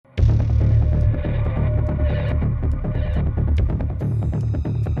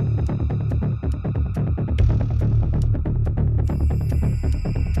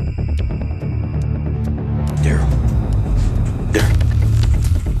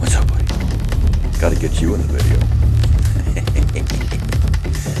get you in the video.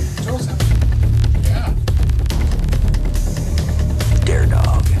 Joseph. Yeah. Dare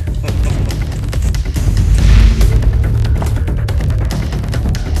dog.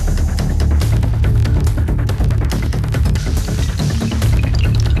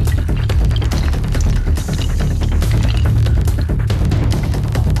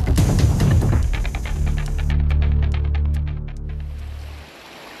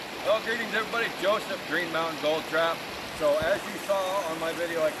 Well, greetings everybody, Joseph, Green Mountain Gold Trap. So as you saw on my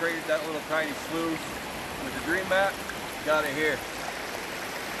video, I created that little tiny sluice with the green mat, got it here.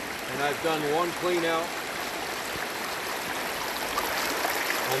 And I've done one clean out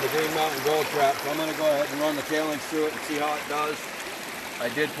on the Green Mountain Gold Trap. So I'm gonna go ahead and run the tailings through it and see how it does. I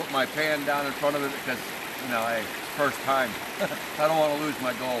did put my pan down in front of it because, you know, hey, first time. I don't want to lose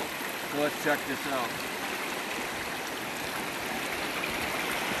my gold. So let's check this out.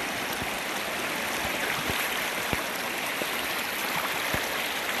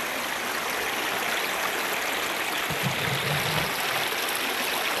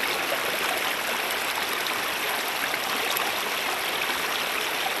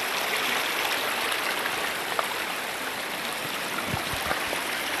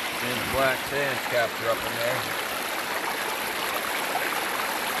 Black sand capture up in there.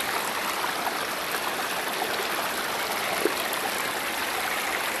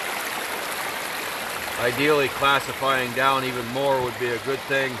 Ideally, classifying down even more would be a good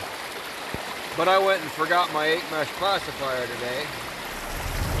thing, but I went and forgot my 8-mesh classifier today.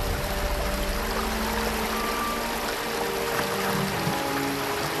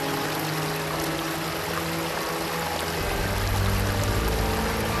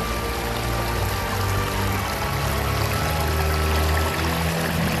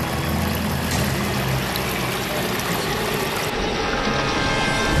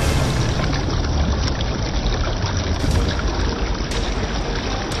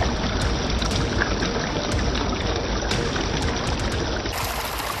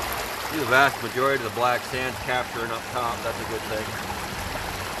 The vast majority of the black sand's capturing up top. That's a good thing.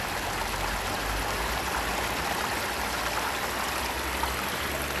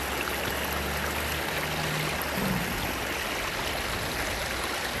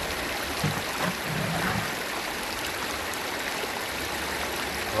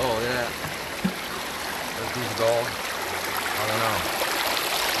 Oh, look at that. There's a piece of gold. I don't know.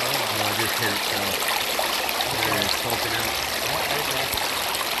 Oh, I just hit it. So it's poking out.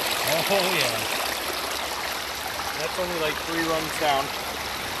 Oh yeah. That's only like 3 runs down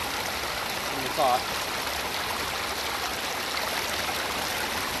from the top.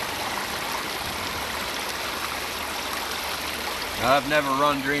 I've never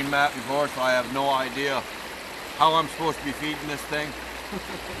run green mat before, so I have no idea how I'm supposed to be feeding this thing.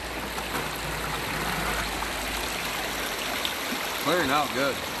 Clearing out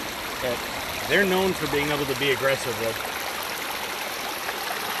good. Yeah. They're known for being able to be aggressive though.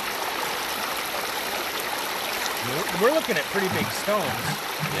 We're looking at pretty big stones.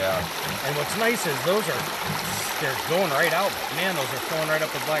 Yeah. And what's nice is they're going right out. Man, those are flowing right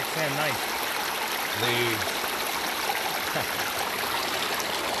up the black sand nice.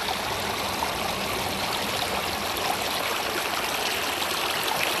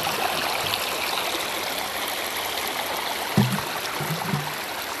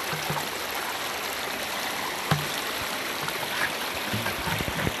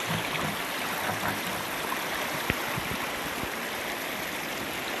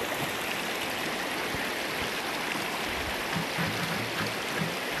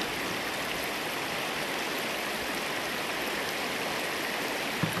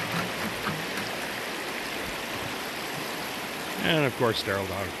 And of course, Sterile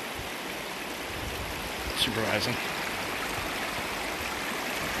Dog supervising.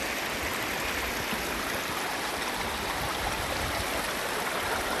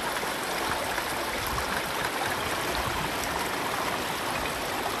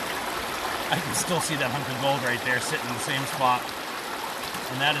 I can still see that hunk of gold right there sitting in the same spot.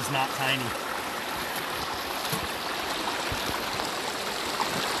 And that is not tiny.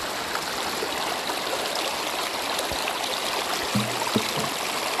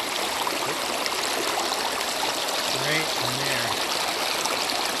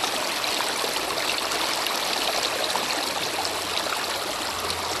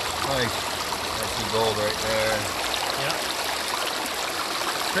 Nice. That's some gold right there. Yep.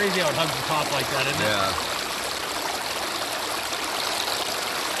 Crazy how it hugs the top like that, isn't it? Yeah.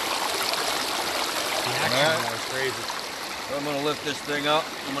 The action was crazy. So I'm going to lift this thing up.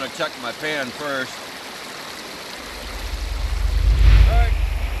 I'm going to check my pan first. Alright,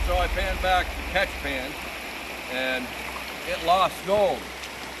 so I pan back catch pan, and it lost gold.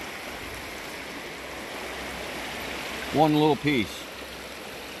 One little piece.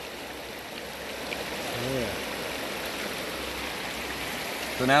 Yeah.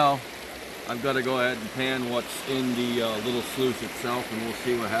 So now I've got to go ahead and pan what's in the little sluice itself, and we'll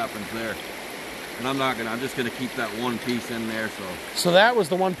see what happens there. And I'm just gonna keep that one piece in there. So that was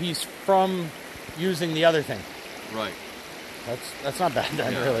the one piece from using the other thing. Right. That's not bad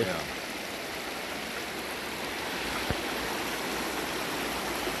then, Yeah, really.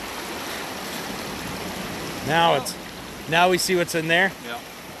 yeah. Now we see what's in there. Yeah.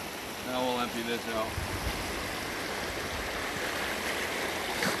 Now we'll empty this out.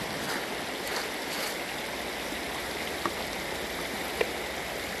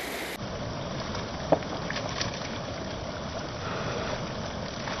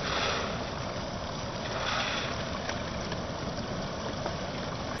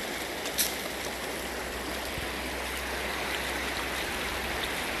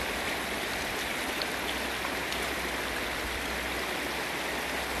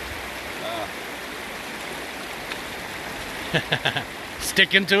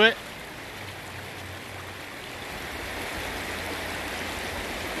 Sticking to it.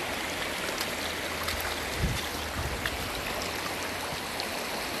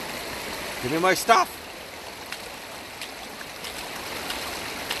 Give me my stuff.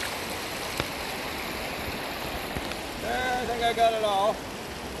 I think I got it all.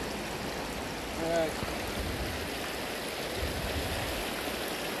 All right.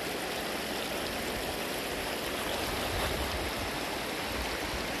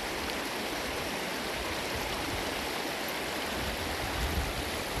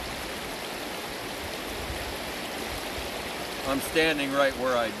 I'm standing right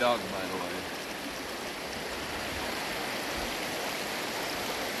where I dug, by the way.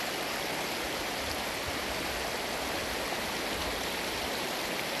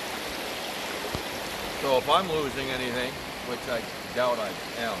 So if I'm losing anything, which I doubt I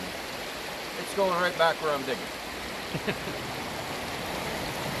am, it's going right back where I'm digging.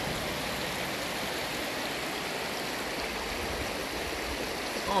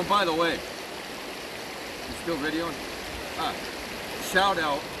 Oh, and by the way, you still videoing? Shout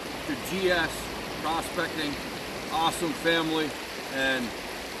out to GS Prospecting, awesome family, and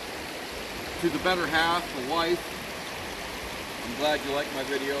to the better half, the wife. I'm glad you like my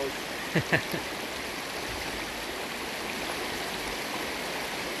videos.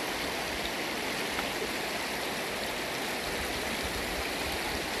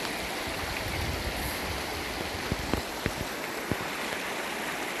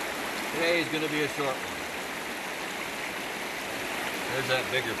 Today is going to be a short one. There's that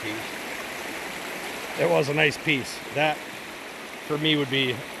bigger piece. It was a nice piece. That, for me, would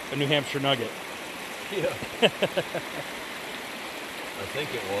be a New Hampshire nugget. Yeah. I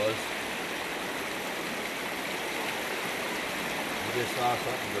think it was. I just saw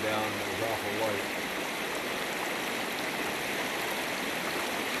something go down that was awful white.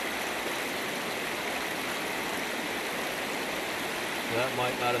 That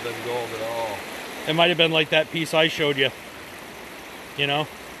might not have been gold at all. It might have been like that piece I showed you. You know?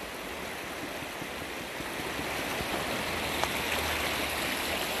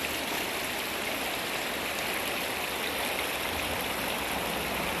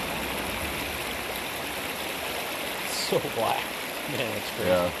 So black. Man, it's crazy.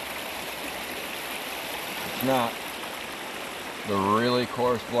 Yeah. It's not the really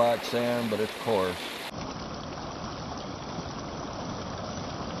coarse black sand, but it's coarse.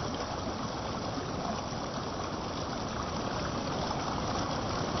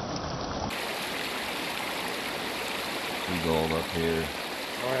 Gold up here.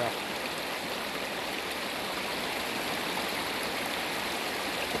 Oh yeah.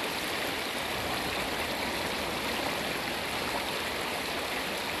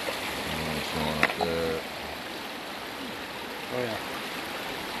 And this one up there. Oh yeah.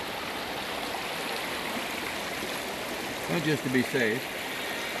 And just to be safe.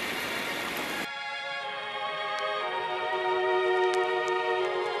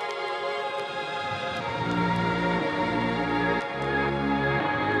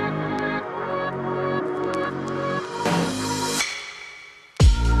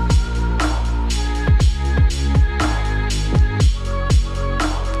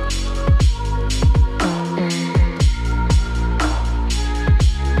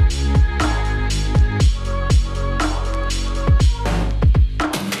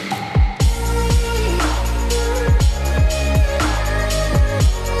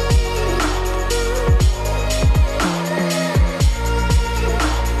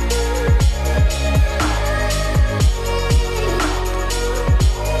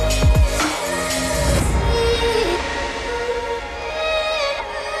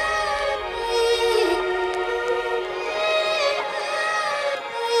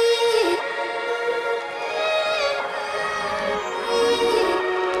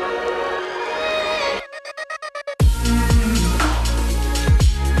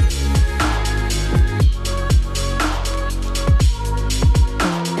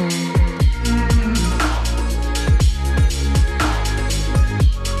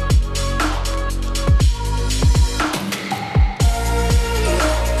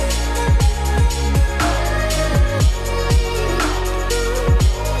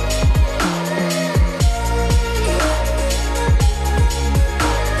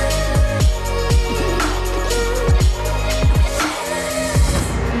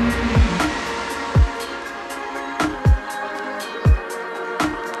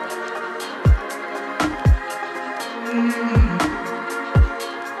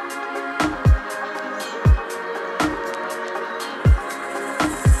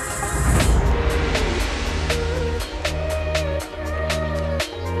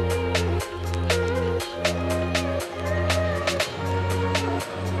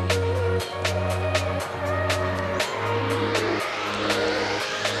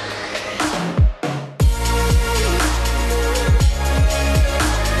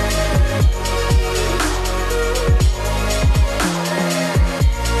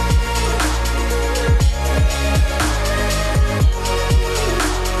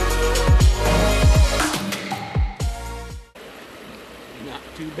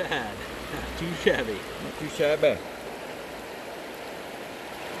 bad. Not too shabby. Not too shabby.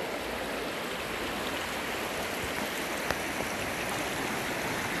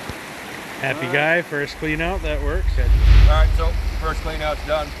 Happy guy, first clean out, that works. Alright, so first clean out's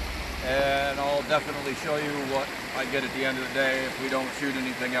done. And I'll definitely show you what I get at the end of the day if we don't shoot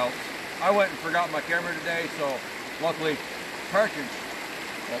anything else. I went and forgot my camera today, so luckily, cartridge.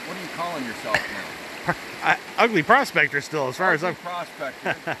 Well, what are you calling yourself now? Ugly Prospector still, as far as I'm...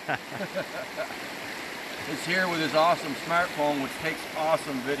 Prospector. Is here with his awesome smartphone, which takes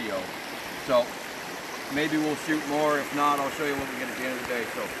awesome video. So maybe we'll shoot more. If not, I'll show you what we get at the end of the day.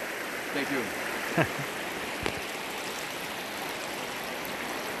 So stay tuned.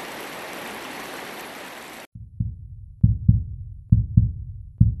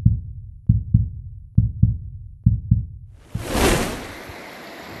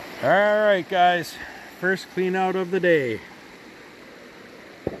 All right, guys, first clean out of the day.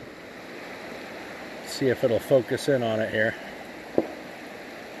 Let's see if it'll focus in on it here.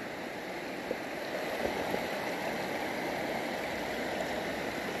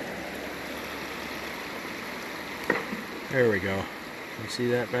 There we go. Can you see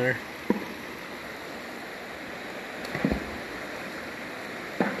that better?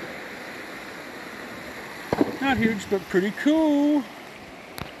 Not huge, but pretty cool.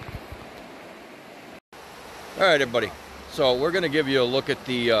 All right, everybody. So we're going to give you a look at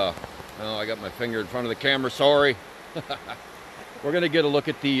the, oh, I got my finger in front of the camera, sorry. We're going to get a look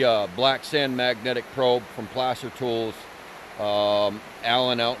at the black sand magnetic probe from Placertools.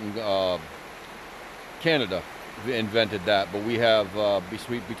 Alan out in Canada invented that, but we have,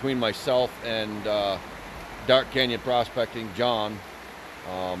 between myself and Dark Canyon Prospecting, John,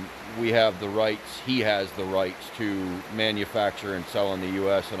 we have the rights, he has the rights to manufacture and sell in the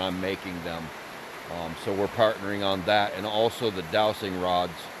U.S., and I'm making them. So we're partnering on that, and also the Dowsing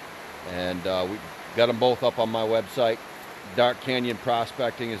Rods, and we got them both up on my website. Dark Canyon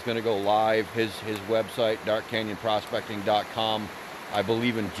Prospecting is going to go live, his website, darkcanyonprospecting.com, I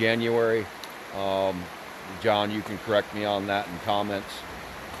believe in January. John, you can correct me on that in comments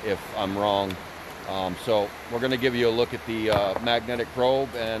if I'm wrong. So we're going to give you a look at the magnetic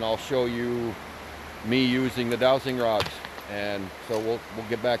probe, and I'll show you me using the dowsing rods, and so we'll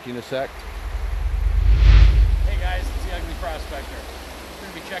get back to you in a sec. Hey guys, it's the Ugly Prospector. We're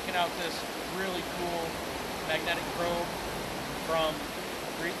going to be checking out this really cool magnetic probe from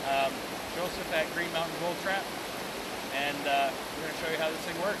Joseph at Green Mountain Gold Trap, and we're going to show you how this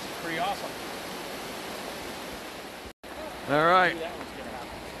thing works. It's pretty awesome. All right,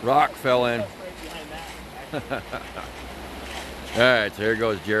 rock fell in. All right, so here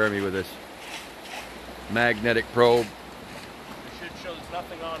goes Jeremy with this magnetic probe. It should show there's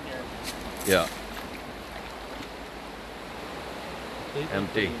nothing on here. Yeah.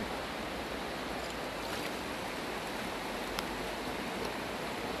 Empty.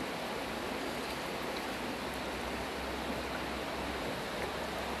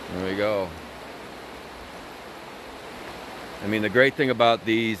 There we go. I mean, the great thing about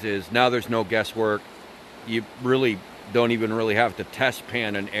these is now there's no guesswork. You really don't even really have to test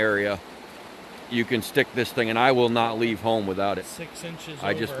pan an area. You can stick this thing, and I will not leave home without it. 6 inches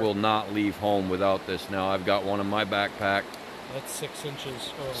I just will not leave home without this now. I've got one in my backpack. That's 6 inches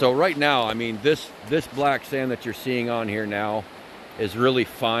over. So right now, I mean, this black sand that you're seeing on here now is really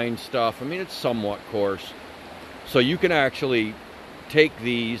fine stuff. I mean, it's somewhat coarse. So you can actually take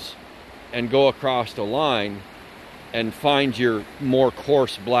these and go across the line and find your more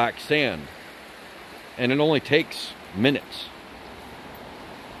coarse black sand. And it only takes minutes.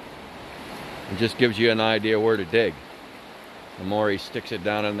 It just gives you an idea where to dig. The more he sticks it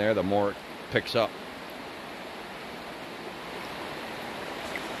down in there, the more it picks up.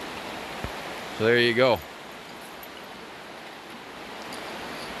 So there you go.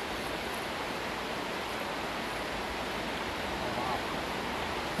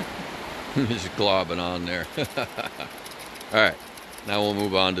 Just globbing on there. Alright, now we'll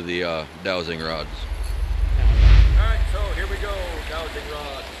move on to the dowsing rods. Alright, so here we go, dowsing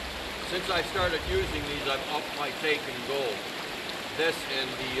rods. Since I started using these, I've upped my take in gold. This and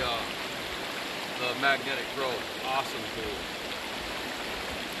the magnetic probe. Awesome tool.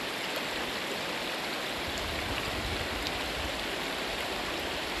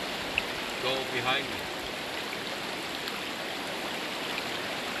 Gold behind me.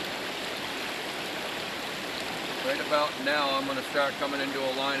 Right about now, I'm going to start coming into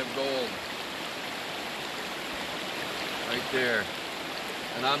a line of gold. Right there.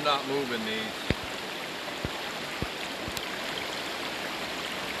 And I'm not moving these.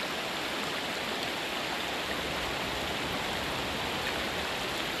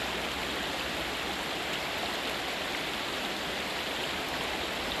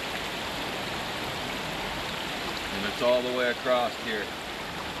 Sluice all the way across here.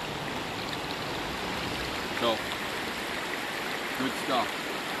 So, good stuff.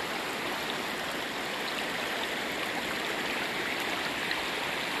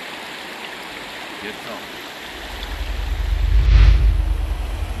 Get some.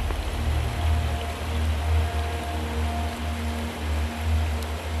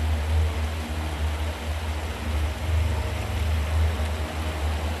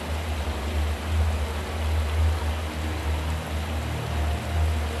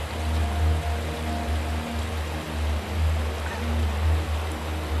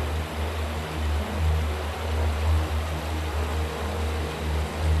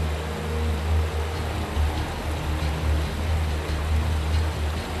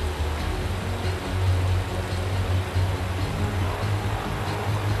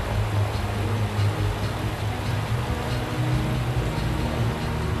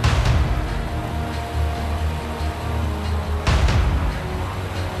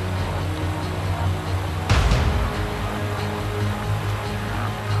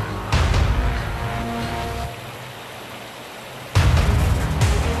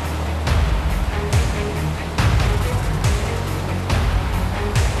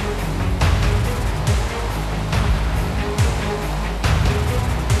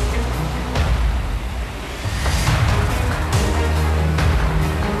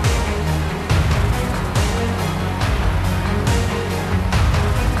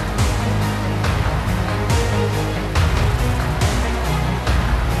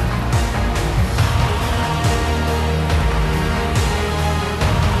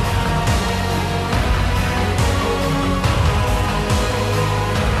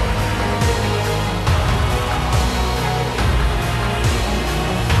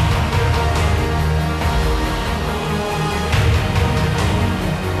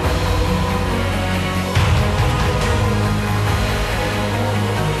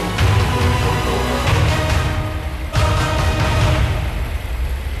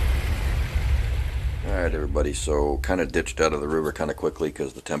 Alright everybody, so kind of ditched out of the river kind of quickly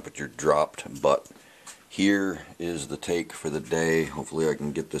because the temperature dropped, but here is the take for the day. Hopefully I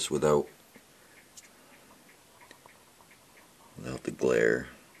can get this without the glare.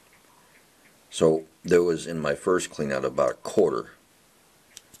 So there was in my first clean out about a quarter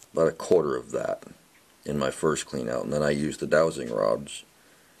of that in my first clean out, and then I used the dowsing rods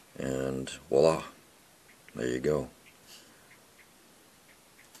and voila, there you go.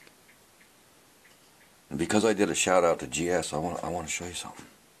 And because I did a shout out to GS, I want to show you something.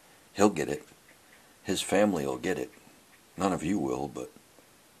 He'll get it. His family will get it. None of you will, but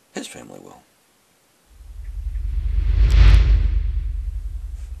his family will.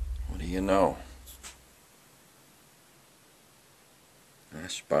 What do you know? I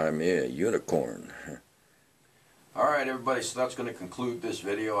spy me a unicorn. Alright everybody, so that's going to conclude this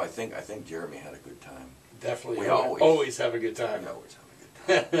video. I think Jeremy had a good time. Definitely. We always have a good time. We always have a good time.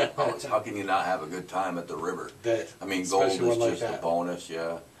 How can you not have a good time at the river? I mean, gold is just a bonus,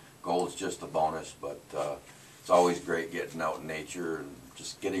 yeah. Gold's just a bonus, but it's always great getting out in nature and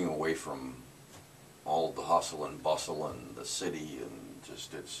just getting away from all of the hustle and bustle and the city and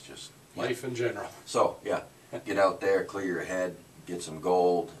just, it's just... Life in general. So, yeah, get out there, clear your head, get some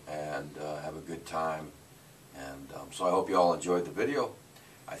gold, and have a good time. And so I hope you all enjoyed the video.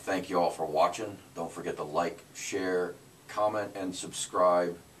 I thank you all for watching. Don't forget to like, share, comment, and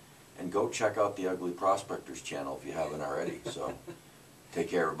subscribe. And go check out the Ugly Prospectors channel if you haven't already. So, take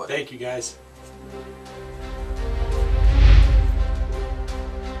care, everybody. Thank you, guys.